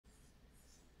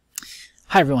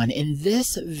Hi everyone, in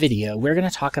this video we're going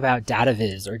to talk about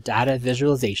dataviz or data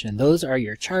visualization. Those are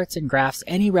your charts and graphs,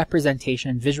 any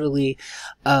representation visually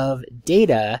of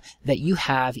data that you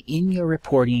have in your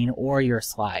reporting or your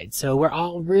slides. So we're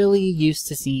all really used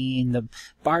to seeing the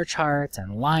bar charts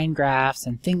and line graphs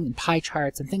and pie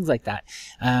charts and things like that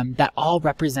that all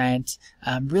represent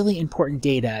really important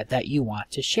data that you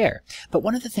want to share. But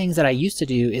one of the things that I used to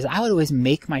do is I would always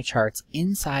make my charts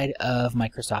inside of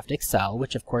Microsoft Excel,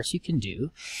 which of course you can do.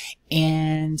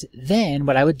 And then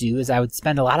what I would do is I would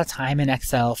spend a lot of time in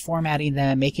Excel formatting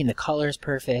them, making the colors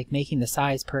perfect, making the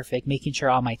size perfect, making sure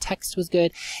all my text was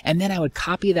good, and then I would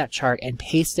copy that chart and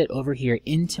paste it over here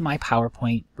into my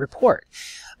PowerPoint report.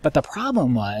 But the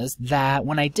problem was that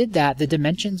when I did that, the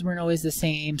dimensions weren't always the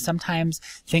same. Sometimes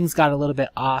things got a little bit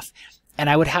off,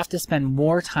 and I would have to spend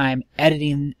more time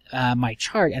editing my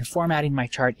chart and formatting my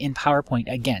chart in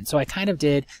PowerPoint again. So I kind of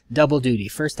did double duty.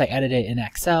 First I edited it in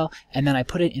Excel, and then I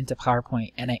put it into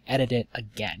PowerPoint and I edit it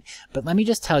again. But let me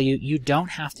just tell you, you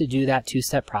don't have to do that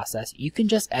two-step process. You can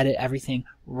just edit everything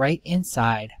right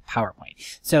inside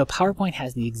PowerPoint. So PowerPoint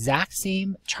has the exact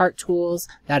same chart tools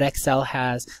that Excel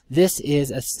has. This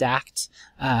is a stacked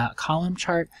column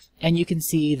chart, and you can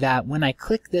see that when I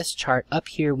click this chart up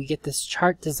here, we get this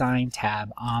chart design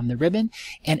tab on the ribbon,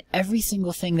 and every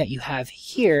single thing that you have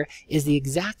here is the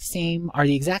exact same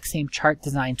chart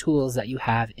design tools that you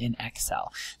have in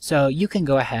Excel. So you can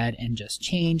go ahead and just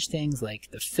change things like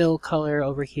the fill color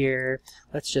over here.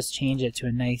 Let's just change it to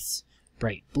a nice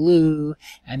bright blue,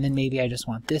 and then maybe I just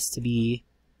want this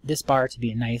bar to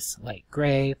be a nice light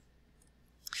gray.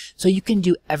 So you can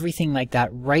do everything like that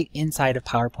right inside of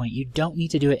PowerPoint. You don't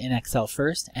need to do it in Excel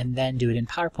first and then do it in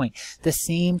PowerPoint. The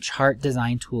same chart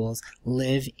design tools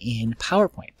live in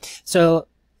PowerPoint. So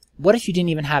what if you didn't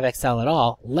even have Excel at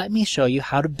all? Let me show you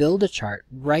how to build a chart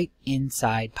right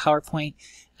inside PowerPoint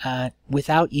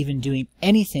without even doing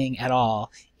anything at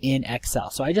all in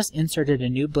Excel. So I just inserted a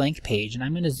new blank page, and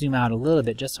I'm going to zoom out a little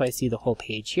bit just so I see the whole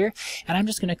page here, and I'm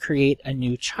just going to create a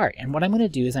new chart. And what I'm going to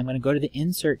do is I'm going to go to the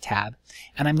Insert tab,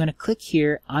 and I'm going to click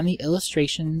here on the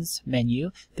Illustrations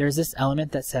menu. There's this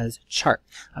element that says Chart.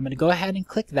 I'm going to go ahead and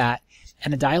click that,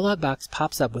 and a dialog box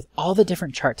pops up with all the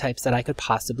different chart types that I could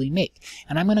possibly make.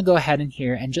 And I'm going to go ahead in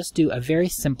here and just do a very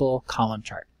simple column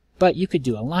chart. But you could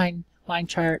do a line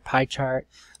chart, pie chart,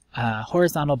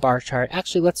 horizontal bar chart.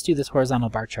 Actually, let's do this horizontal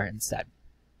bar chart instead.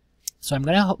 So I'm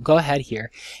going to go ahead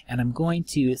here, and I'm going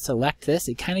to select this.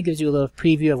 It kind of gives you a little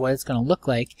preview of what it's going to look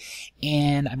like,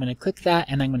 and I'm going to click that,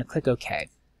 and I'm going to click OK.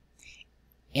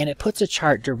 And it puts a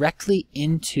chart directly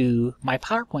into my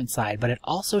PowerPoint slide, but it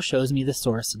also shows me the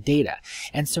source data.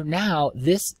 And so now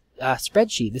this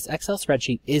spreadsheet, this Excel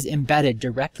spreadsheet, is embedded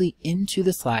directly into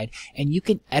the slide, and you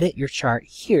can edit your chart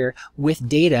here with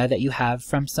data that you have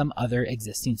from some other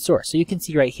existing source. So you can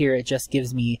see right here it just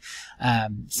gives me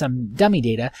some dummy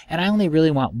data, and I only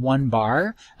really want one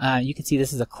bar. You can see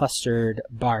this is a clustered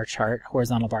bar chart,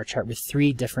 horizontal bar chart with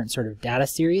 3 different sort of data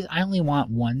series. I only want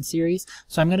one series,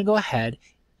 so I'm going to go ahead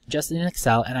just in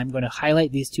Excel, and I'm going to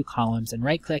highlight these 2 columns and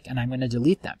right click, and I'm going to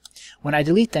delete them. When I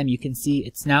delete them, you can see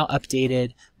it's now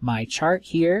updated my chart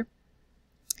here.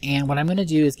 And what I'm going to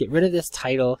do is get rid of this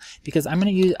title, because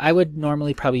I would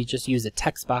normally probably just use a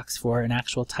text box for an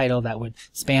actual title that would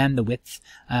span the width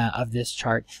of this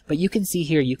chart. But you can see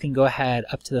here, you can go ahead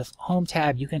up to the Home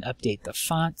tab, you can update the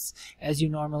fonts as you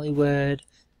normally would.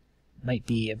 Might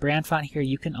be a brand font here.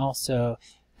 You can also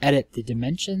edit the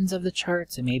dimensions of the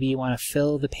chart, so maybe you want to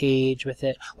fill the page with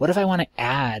it. What if I want to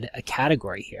add a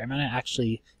category here? I'm going to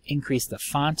actually increase the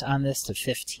font on this to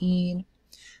 15.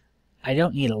 I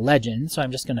don't need a legend, so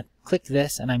I'm just going to click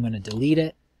this and I'm going to delete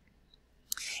it.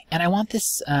 And I want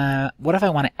this, what if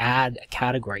I want to add a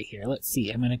category here? Let's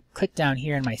see, I'm going to click down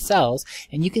here in my cells,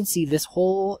 and you can see this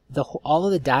all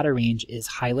of the data range is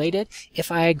highlighted.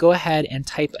 If I go ahead and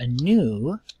type a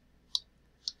new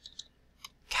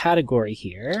category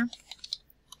here,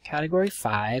 category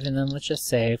 5, and then let's just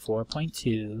say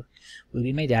 4.2 will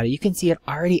be my data. You can see it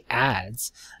already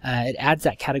adds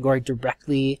that category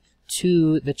directly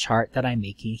to the chart that I'm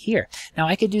making here. Now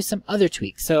I could do some other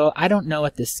tweaks. So I don't know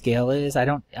what this scale is.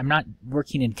 I'm not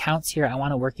working in counts here. I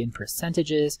want to work in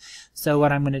percentages. So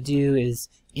what I'm going to do is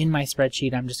in my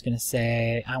spreadsheet, I'm just going to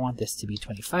say I want this to be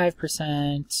 25%,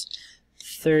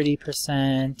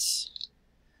 30%,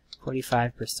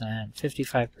 45%,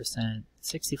 55%,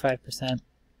 65%.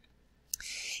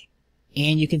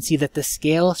 and you can see that the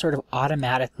scale sort of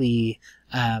automatically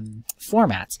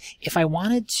formats. If I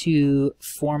wanted to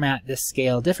format this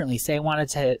scale differently, say I wanted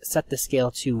to set the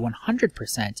scale to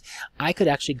 100%, I could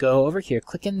actually go over here,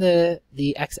 click in the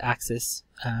x-axis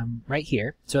right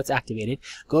here, so it's activated.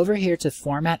 Go over here to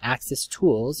Format Axis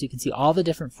Tools. You can see all the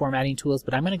different formatting tools,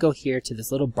 but I'm going to go here to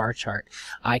this little bar chart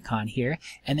icon here,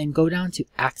 and then go down to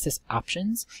Axis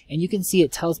Options, and you can see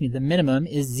it tells me the minimum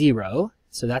is 0.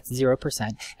 So that's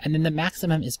 0%, and then the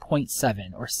maximum is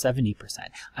 0.7 or 70%.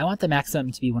 I want the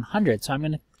maximum to be 100, so I'm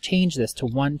going to change this to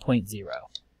 1.0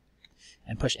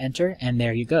 and push enter, and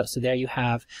there you go. So there you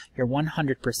have your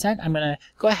 100%. I'm going to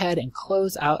go ahead and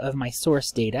close out of my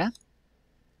source data,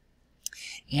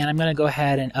 and I'm going to go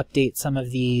ahead and update some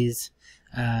of these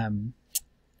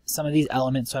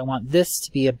elements. So I want this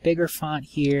to be a bigger font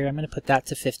here. I'm going to put that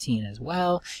to 15 as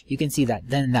well. You can see that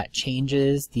then that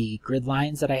changes the grid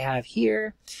lines that I have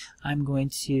here. I'm going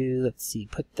to, let's see,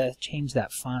 change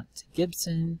that font to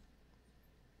Gibson.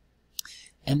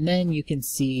 And then you can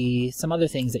see some other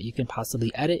things that you can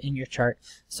possibly edit in your chart.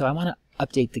 So I want to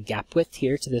update the gap width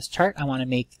here to this chart. I want to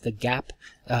make the gap,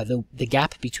 the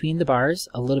gap between the bars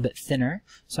a little bit thinner.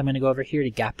 So I'm going to go over here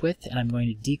to gap width, and I'm going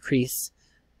to decrease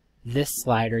this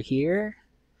slider here.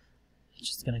 It's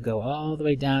just going to go all the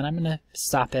way down. I'm going to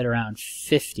stop at around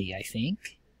 50, I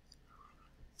think.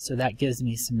 So that gives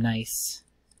me some nice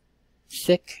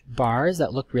thick bars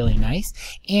that look really nice.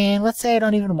 And let's say I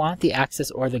don't even want the axis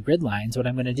or the grid lines. What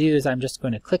I'm going to do is I'm just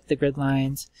going to click the grid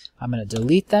lines. I'm going to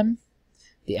delete them.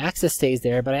 The axis stays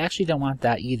there, but I actually don't want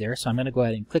that either. So I'm going to go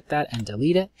ahead and click that and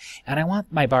delete it. And I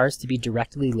want my bars to be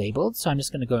directly labeled. So I'm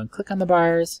just going to go and click on the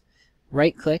bars,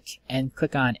 right click, and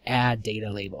click on Add Data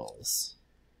Labels.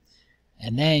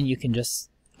 And then you can just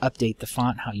update the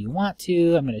font how you want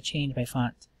to. I'm going to change my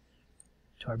font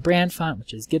to our brand font,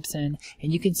 which is Gibson,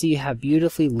 and you can see you have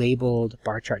beautifully labeled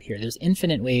bar chart here. There's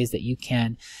infinite ways that you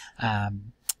can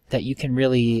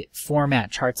really format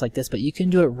charts like this, but you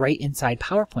can do it right inside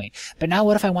PowerPoint. But now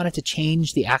what if I wanted to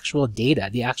change the actual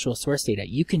data, the actual source data?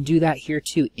 You can do that here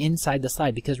too inside the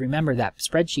slide, because remember that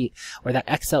spreadsheet or that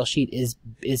Excel sheet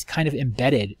is kind of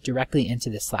embedded directly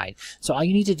into this slide. So all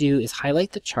you need to do is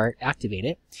highlight the chart, activate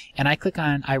it, and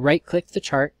I right click the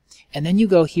chart, and then you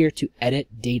go here to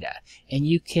edit data, and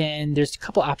you can, there's a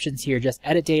couple options here, just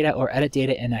edit data or edit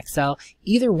data in Excel.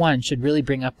 Either one should really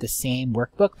bring up the same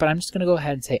workbook, but I'm just going to go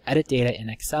ahead and say edit data in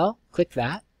Excel, click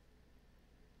that,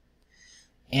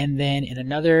 and then in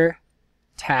another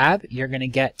tab you're going to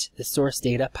get the source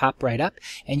data pop right up,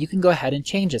 and you can go ahead and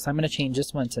change this. I'm going to change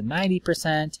this one to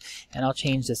 90%, and I'll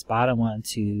change this bottom one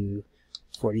to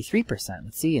 43%.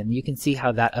 Let's see, and you can see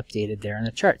how that updated there in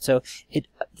the chart. So the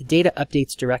data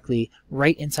updates directly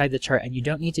right inside the chart, and you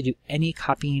don't need to do any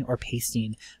copying or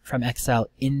pasting from Excel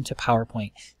into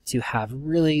PowerPoint to have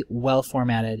really well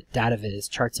formatted data viz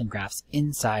charts and graphs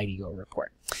inside your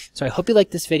report. So I hope you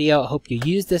liked this video. I hope you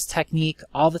use this technique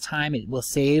all the time. It will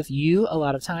save you a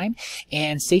lot of time.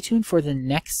 And stay tuned for the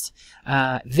next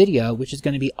video, which is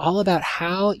going to be all about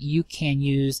how you can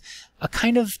use a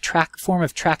kind of form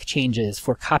of track changes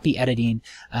for copy editing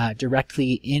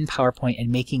directly in PowerPoint and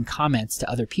making comments to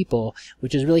other people,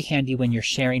 which is really handy when you're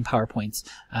sharing PowerPoints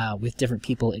with different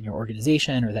people in your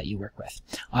organization or that you work with.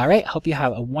 All right, hope you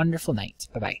have a wonderful night.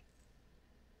 Bye-bye.